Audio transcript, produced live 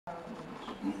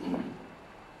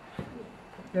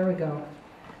There we go.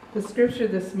 The scripture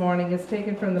this morning is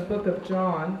taken from the book of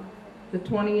John, the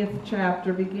 20th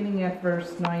chapter, beginning at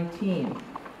verse 19.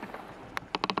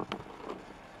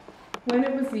 When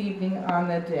it was evening on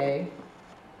that day,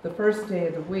 the first day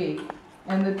of the week,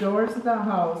 and the doors of the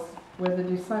house where the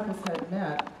disciples had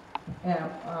met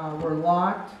were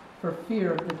locked for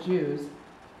fear of the Jews,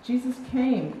 Jesus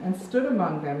came and stood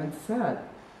among them and said,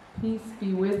 "Peace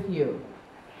be with you."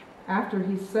 After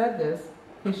he said this,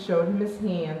 he showed him his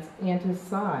hands and his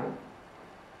side.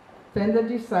 Then the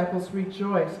disciples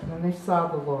rejoiced when they saw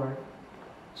the Lord.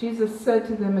 Jesus said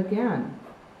to them again,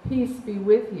 "Peace be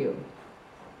with you.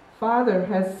 Father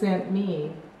has sent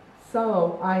me,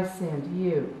 so I send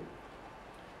you."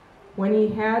 When he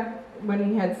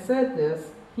had said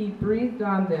this, he breathed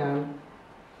on them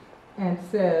and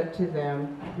said to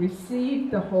them,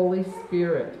 "Receive the Holy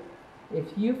Spirit.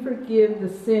 If you forgive the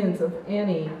sins of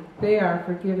any, they are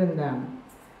forgiven them.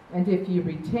 And if you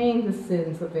retain the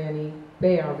sins of any,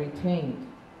 they are retained."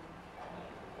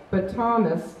 But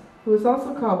Thomas, who is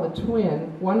also called the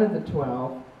twin, one of the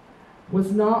 12,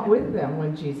 was not with them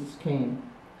when Jesus came.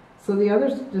 So the other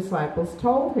disciples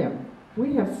told him,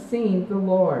 "We have seen the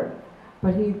Lord."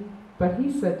 But he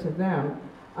said to them,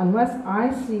 "Unless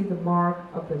I see the mark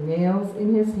of the nails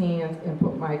in his hands and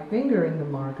put my finger in the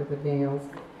mark of the nails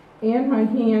and my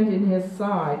hand in his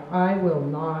side, I will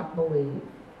not believe."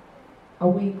 A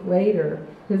week later,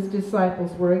 his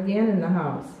disciples were again in the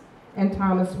house, and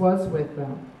Thomas was with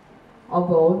them.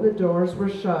 Although the doors were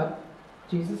shut,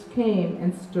 Jesus came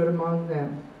and stood among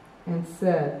them and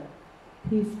said,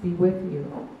 "Peace be with you."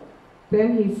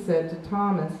 Then he said to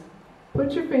Thomas,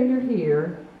 "Put your finger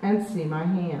here and see my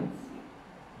hands.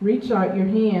 Reach out your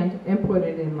hand and put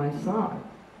it in my side.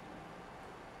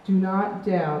 Do not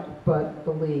doubt, but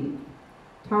believe."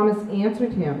 Thomas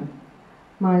answered him,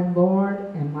 "My Lord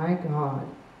and my God."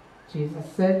 Jesus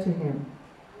said to him,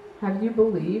 "Have you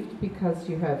believed because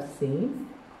you have seen?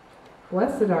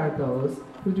 Blessed are those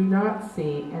who do not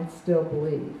see and still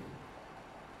believe."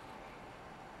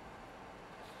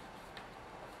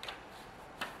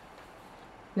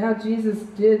 Now Jesus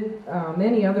did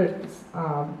many other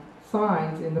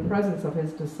signs in the presence of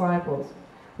his disciples,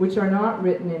 which are not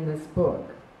written in this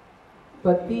book.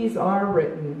 But these are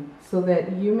written so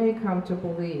that you may come to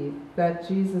believe that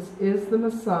Jesus is the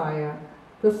Messiah,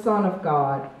 the Son of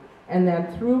God, and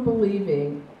that through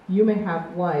believing you may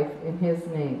have life in his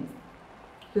name.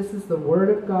 This is the word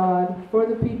of God for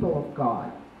the people of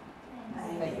God.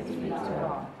 Thanks be to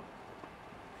God.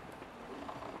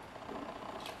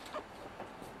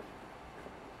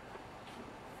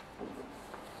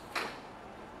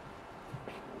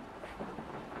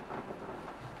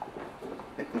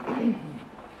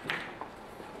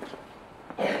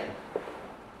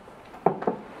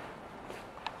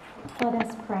 Let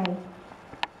us pray.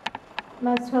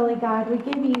 Most holy God, we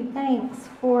give you thanks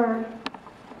for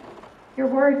your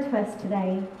word to us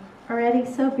today, already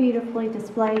so beautifully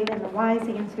displayed in the wise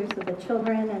answers of the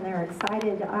children and their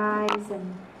excited eyes,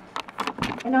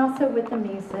 and also with the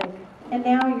music, and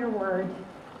now your word.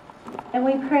 And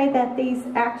we pray that these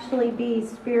actually be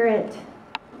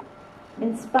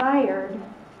Spirit-inspired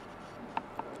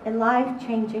and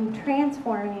life-changing,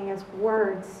 transforming as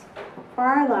words for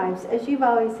our lives as you've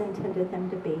always intended them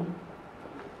to be.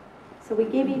 So we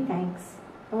give you thanks,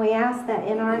 and we ask that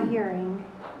in our hearing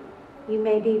you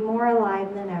may be more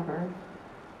alive than ever.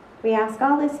 We ask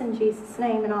all this in Jesus'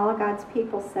 name, and all of God's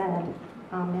people said,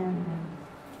 Amen.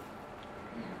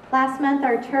 Last month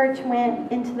our church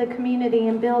went into the community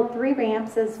and built 3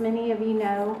 ramps, as many of you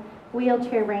know,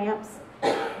 wheelchair ramps.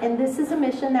 And this is a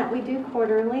mission that we do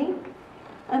quarterly.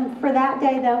 For that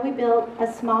day, though, we built a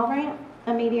small ramp,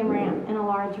 a medium ramp, and a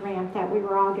large ramp that we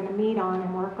were all going to meet on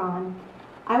and work on.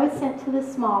 I was sent to the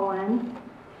small one,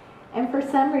 and for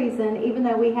some reason, even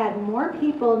though we had more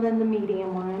people than the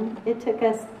medium one, it took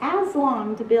us as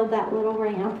long to build that little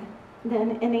ramp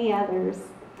than any others.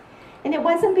 And it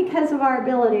wasn't because of our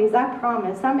abilities, I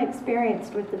promise. I'm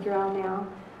experienced with the drill now.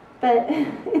 But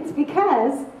it's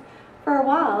because, for a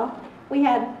while, we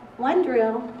had one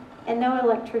drill and no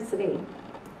electricity.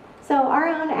 So our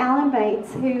own Alan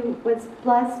Bates, who was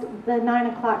blessed the 9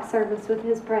 o'clock service with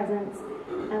his presence,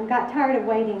 got tired of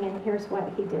waiting, and here's what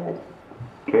he did.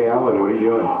 Hey, Alan, what are you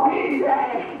doing?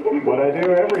 What I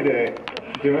do every day,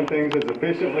 doing things as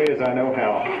efficiently as I know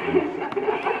how.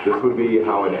 This would be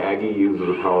how an Aggie uses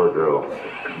a power drill.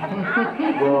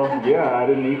 Well, yeah, I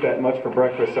didn't eat that much for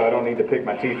breakfast, so I don't need to pick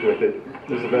my teeth with it.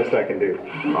 This is the best I can do.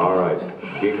 All right,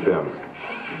 gig them.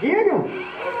 Gig them!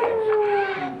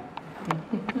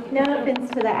 No offense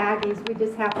to the Aggies, we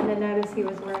just happened to notice he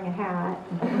was wearing a hat.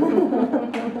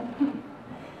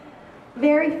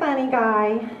 Very funny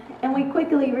guy. And we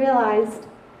quickly realized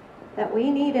that we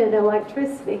needed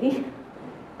electricity.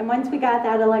 And once we got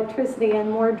that electricity and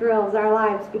more drills, our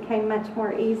lives became much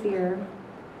more easier.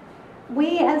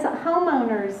 We as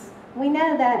homeowners, we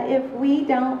know that if we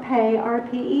don't pay our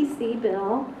PEC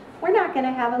bill, we're not going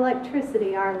to have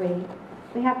electricity, are we?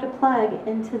 We have to plug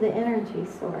into the energy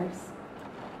source.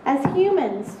 As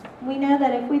humans, we know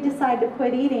that if we decide to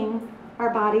quit eating,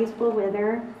 our bodies will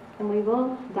wither and we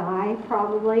will die,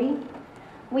 probably.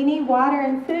 We need water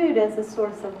and food as a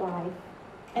source of life.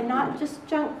 And not just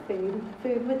junk food,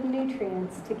 food with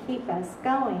nutrients to keep us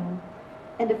going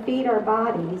and to feed our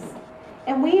bodies.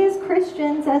 And we as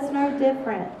Christians, as no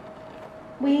different.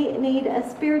 We need a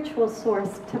spiritual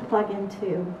source to plug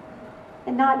into.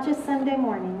 And not just Sunday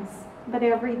mornings, but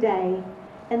every day.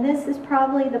 And this is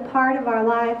probably the part of our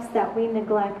lives that we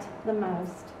neglect the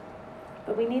most.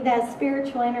 But we need that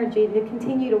spiritual energy to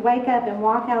continue to wake up and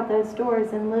walk out those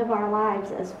doors and live our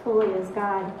lives as fully as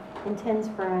God intends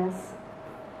for us.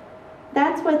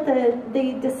 That's what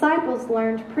the disciples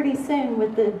learned pretty soon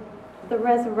with the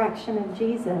resurrection of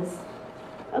Jesus.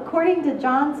 According to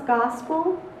John's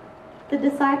Gospel, the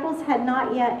disciples had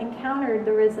not yet encountered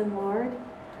the risen Lord.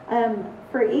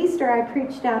 For Easter, I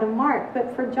preached out of Mark,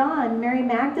 but for John, Mary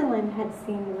Magdalene had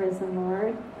seen the risen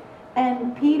Lord.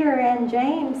 And Peter and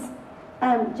James,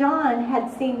 John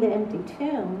had seen the empty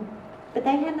tomb, but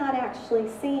they had not actually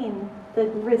seen the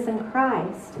risen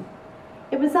Christ.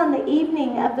 It was on the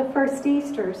evening of the first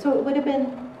Easter, so it would have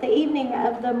been the evening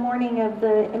of the morning of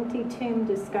the empty tomb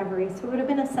discovery. So it would have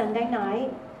been a Sunday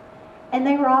night. And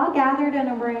they were all gathered in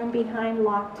a room behind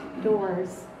locked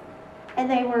doors. And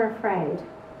they were afraid.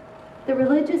 The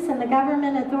religious and the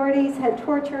government authorities had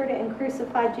tortured and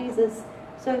crucified Jesus.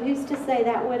 So who's to say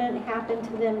that wouldn't happen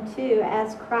to them too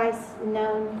as Christ's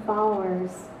known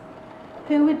followers?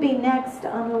 Who would be next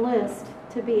on the list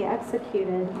to be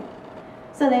executed?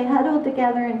 So they huddled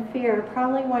together in fear,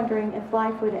 probably wondering if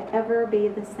life would ever be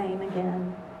the same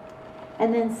again.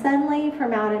 And then suddenly,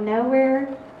 from out of nowhere,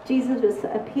 Jesus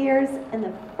appears, and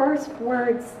the first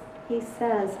words he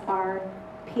says are,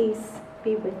 "Peace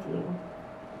be with you."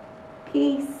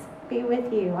 Peace be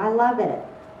with you. I love it.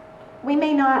 We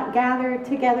may not gather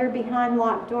together behind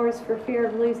locked doors for fear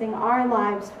of losing our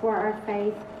lives for our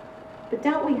faith, but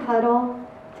don't we huddle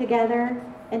together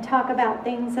and talk about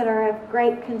things that are of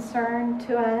great concern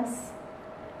to us?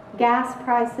 Gas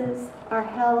prices, our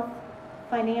health,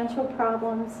 financial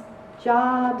problems,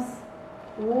 jobs,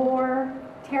 war,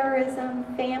 terrorism,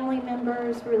 family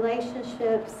members,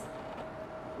 relationships.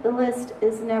 The list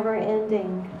is never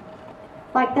ending.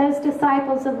 Like those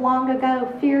disciples of long ago,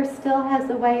 fear still has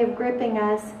a way of gripping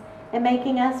us and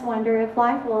making us wonder if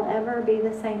life will ever be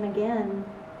the same again.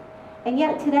 And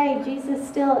yet today, Jesus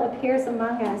still appears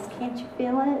among us. Can't you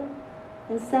feel it?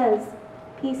 And says,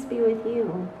 "Peace be with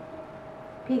you.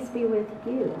 Peace be with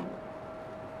you."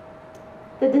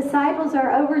 The disciples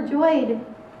are overjoyed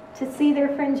to see their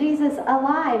friend Jesus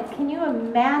alive. Can you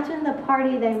imagine the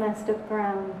party they must have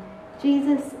thrown?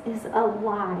 Jesus is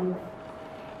alive.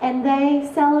 And they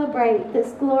celebrate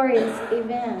this glorious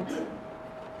event.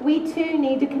 We too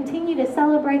need to continue to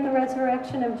celebrate the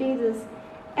resurrection of Jesus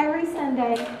every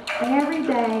Sunday and every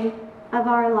day of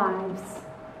our lives.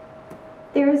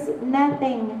 There's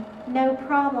nothing, no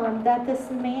problem that this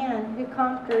man who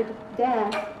conquered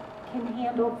death can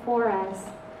handle for us.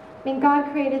 I mean,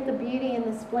 God created the beauty and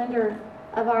the splendor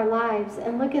of our lives,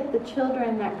 and look at the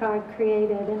children that God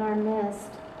created in our midst.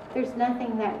 There's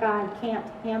nothing that God can't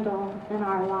handle in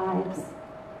our lives.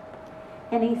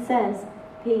 And he says,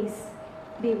 "Peace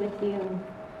be with you."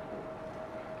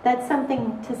 That's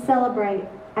something to celebrate,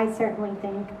 I certainly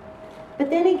think. But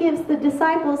then he gives the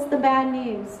disciples the bad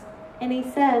news. And he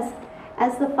says,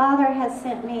 "As the Father has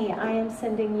sent me, I am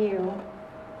sending you."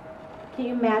 Can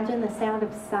you imagine the sound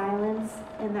of silence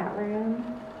in that room?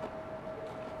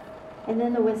 And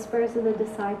then the whispers of the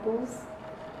disciples.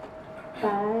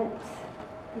 "But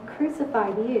they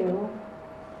crucified you.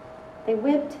 They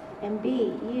whipped and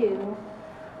beat you.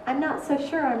 I'm not so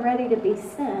sure I'm ready to be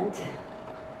sent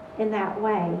in that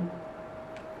way."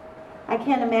 I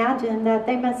can't imagine that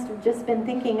they must have just been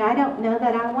thinking, "I don't know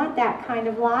that I want that kind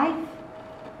of life."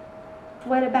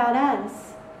 What about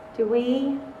us? Do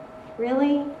we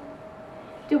really?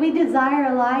 Do we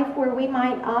desire a life where we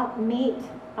might meet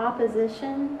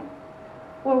opposition?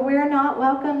 Where we're not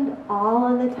welcomed all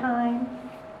of the time?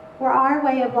 Where our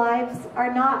way of lives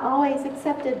are not always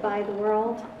accepted by the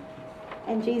world?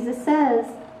 And Jesus says,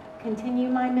 "Continue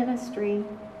my ministry,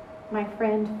 my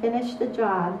friend, finish the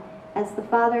job. As the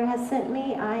Father has sent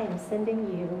me, I am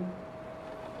sending you."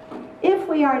 If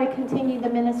we are to continue the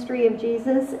ministry of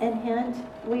Jesus, and hint,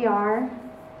 we are,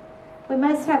 we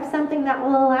must have something that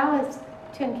will allow us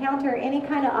to encounter any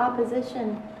kind of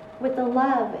opposition with the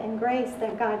love and grace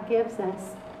that God gives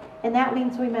us. And that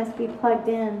means we must be plugged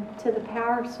in to the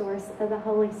power source of the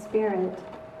Holy Spirit.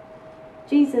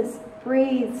 Jesus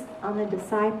breathes on the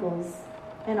disciples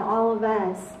and all of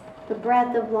us the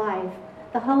breath of life,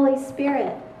 the Holy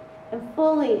Spirit, and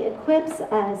fully equips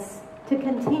us to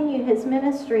continue his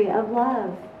ministry of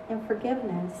love and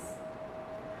forgiveness.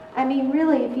 I mean,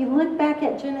 really, if you look back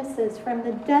at Genesis, from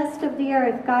the dust of the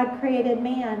earth, God created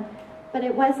man, but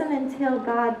it wasn't until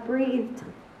God breathed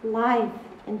life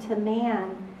into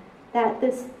man that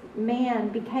this man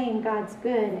became God's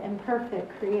good and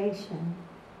perfect creation.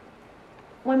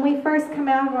 When we first come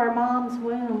out of our mom's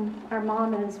womb, our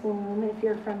mama's womb, if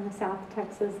you're from the South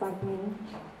Texas like me,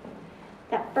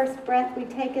 that first breath we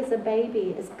take as a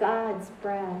baby is God's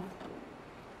breath.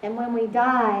 And when we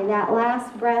die, that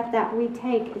last breath that we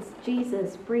take is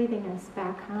Jesus breathing us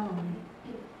back home.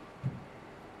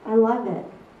 I love it.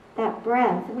 That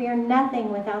breath. We are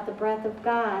nothing without the breath of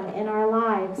God in our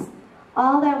lives.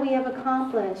 All that we have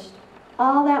accomplished,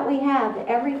 all that we have,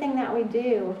 everything that we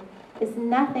do is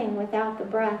nothing without the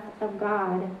breath of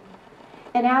God.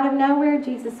 And out of nowhere,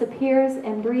 Jesus appears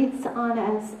and breathes on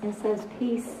us and says,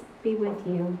 "Peace be with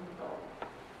you."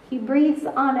 He breathes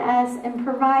on us and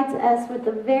provides us with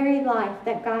the very life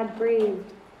that God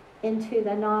breathed into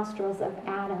the nostrils of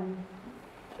Adam.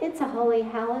 It's a holy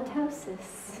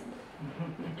halitosis.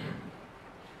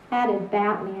 Added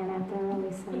Batman at the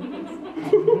early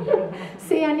service.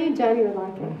 See, I knew Jody would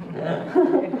like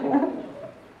it.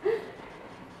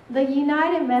 The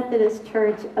United Methodist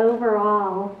Church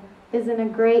overall is in a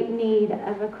great need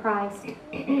of a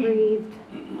Christ-breathed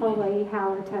holy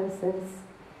halitosis.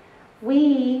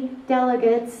 We,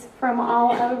 delegates from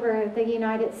all over the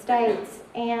United States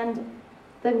and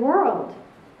the world,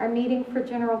 are meeting for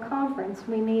General Conference.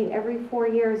 We meet every 4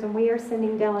 years, and we are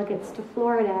sending delegates to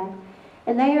Florida.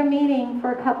 And they are meeting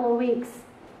for a couple of weeks,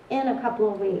 in a couple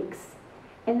of weeks.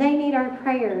 And they need our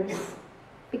prayers,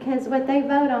 because what they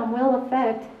vote on will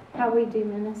affect how we do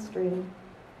ministry.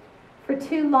 For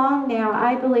too long now,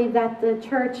 I believe that the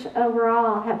church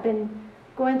overall have been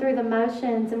going through the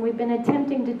motions, and we've been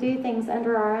attempting to do things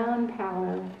under our own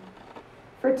power.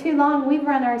 For too long, we've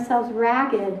run ourselves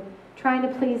ragged trying to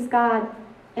please God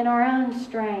in our own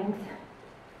strength.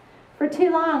 For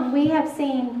too long, we have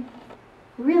seen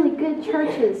really good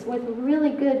churches with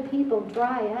really good people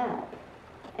dry up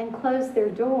and close their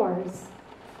doors,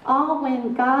 all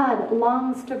when God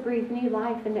longs to breathe new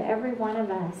life into every one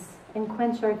of us and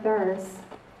quench our thirst.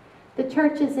 The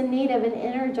church is in need of an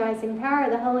energizing power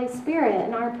of the Holy Spirit,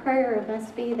 and our prayer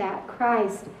must be that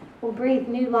Christ will breathe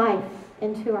new life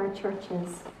into our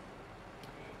churches.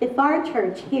 If our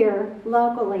church here,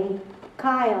 locally,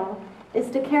 Kyle, is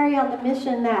to carry on the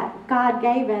mission that God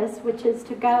gave us, which is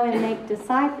to go and make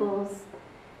disciples,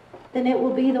 then it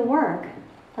will be the work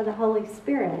of the Holy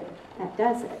Spirit that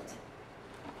does it.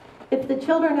 If the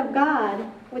children of God,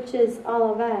 which is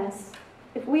all of us,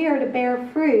 if we are to bear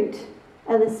fruit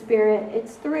of the Spirit,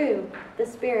 it's through the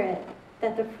Spirit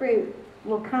that the fruit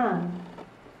will come.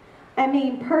 I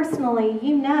mean, personally,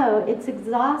 you know it's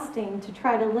exhausting to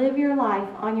try to live your life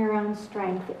on your own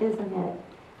strength, isn't it?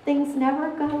 Things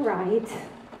never go right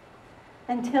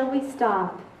until we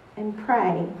stop and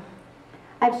pray.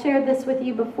 I've shared this with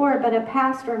you before, but a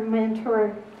pastor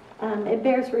mentor, it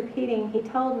bears repeating, he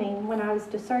told me when I was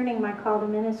discerning my call to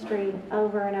ministry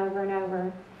over and over and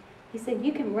over, he said,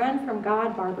 "You can run from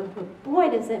God, Barbara, but boy,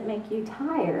 does it make you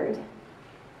tired."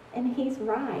 And he's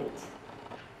right.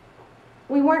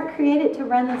 We weren't created to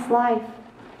run this life,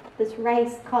 this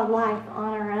race called life,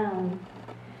 on our own.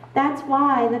 That's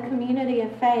why the community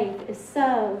of faith is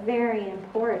so very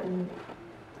important.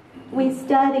 We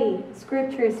study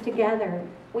scriptures together.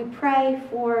 We pray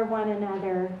for one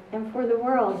another and for the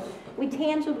world. We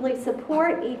tangibly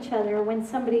support each other when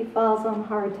somebody falls on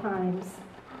hard times.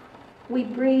 We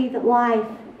breathe life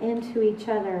into each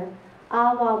other,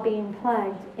 all while being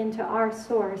plugged into our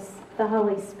source, the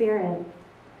Holy Spirit.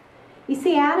 You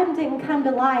see, Adam didn't come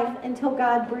to life until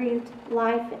God breathed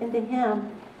life into him.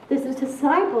 The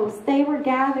disciples, they were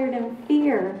gathered in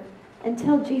fear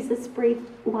until Jesus breathed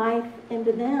life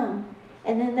into them.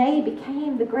 And then they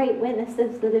became the great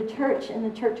witnesses of the church, and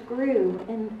the church grew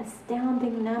in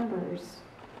astounding numbers.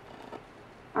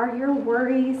 Are your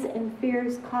worries and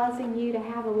fears causing you to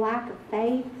have a lack of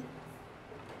faith?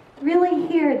 Really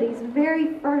hear these very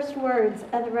first words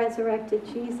of the resurrected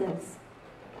Jesus.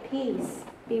 Peace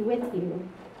be with you.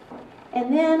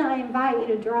 And then I invite you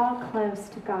to draw close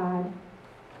to God.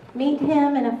 Meet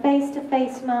Him in a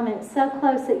face-to-face moment so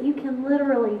close that you can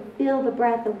literally feel the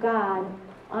breath of God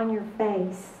on your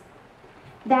face.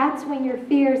 That's when your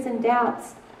fears and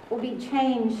doubts will be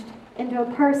changed into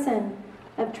a person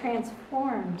of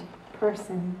transformed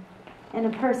person and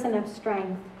a person of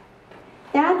strength.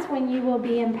 That's when you will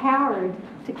be empowered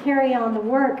to carry on the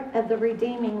work of the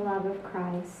redeeming love of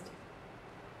Christ.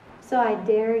 So I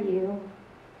dare you,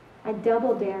 I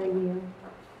double dare you.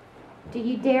 Do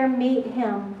you dare meet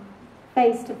Him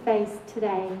face to face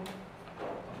today?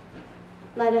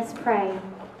 Let us pray.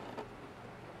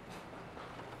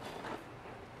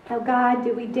 Oh God,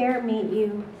 do we dare meet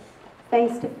you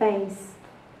face to face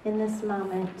in this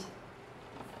moment?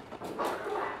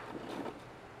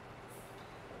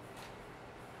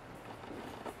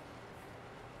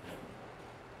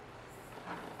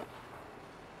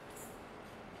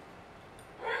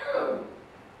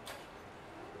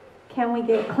 Can we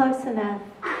get close enough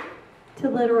to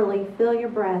literally feel your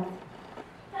breath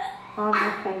on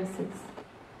your faces?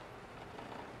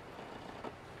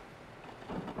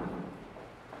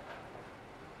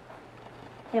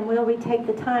 And will we take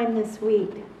the time this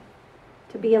week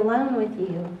to be alone with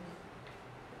you,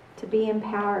 to be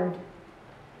empowered,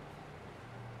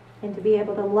 and to be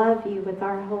able to love you with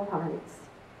our whole hearts?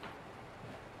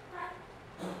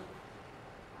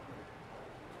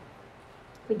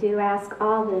 We do ask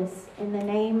all this in the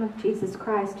name of Jesus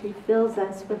Christ, who fills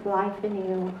us with life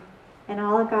anew. And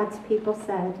all of God's people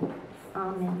said,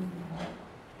 Amen.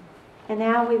 And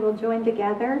now we will join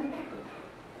together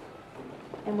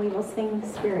and we will sing the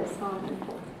Spirit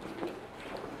song.